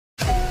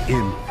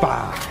In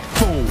 5,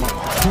 4,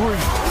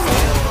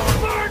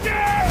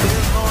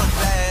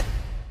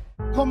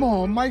 3. Come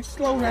on, Mike,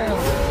 slow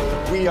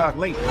down. We are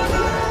late.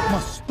 My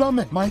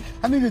stomach, Mike.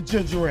 I need a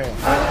ginger ale.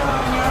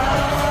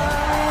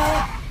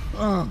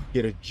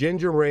 Get a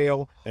ginger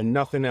ale and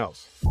nothing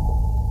else.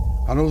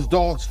 Are those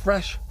dogs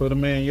fresh? Put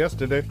them in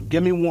yesterday.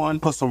 Give me one.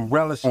 Put some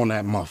relish on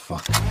that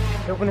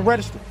motherfucker. Open the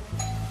register.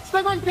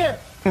 Stay right there.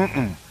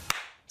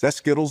 Is that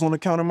Skittles on the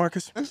counter,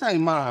 Marcus? This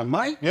ain't mine,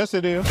 Mike. Yes,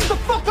 it is. Get the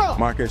fuck up.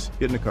 Marcus,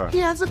 get in the car. He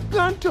has a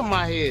gun to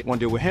my head. Want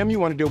to deal with him? You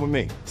want to deal with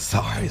me?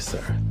 Sorry,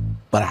 sir,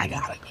 but I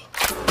gotta go.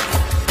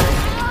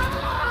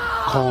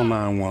 Call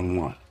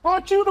 911.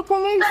 Aren't you the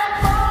police?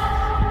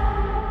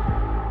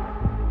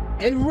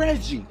 Hey,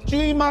 Reggie, did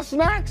you eat my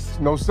snacks?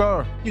 No,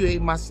 sir. You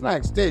ate my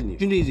snacks, didn't you?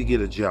 You need to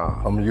get a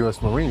job. I'm a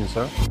U.S. Marine,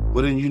 sir.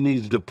 Well, then you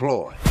need to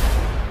deploy.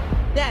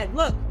 Dad,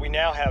 look. We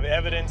now have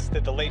evidence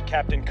that the late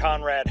Captain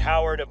Conrad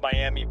Howard of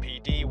Miami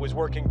PD was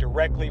working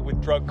directly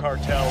with drug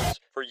cartels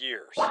for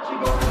years.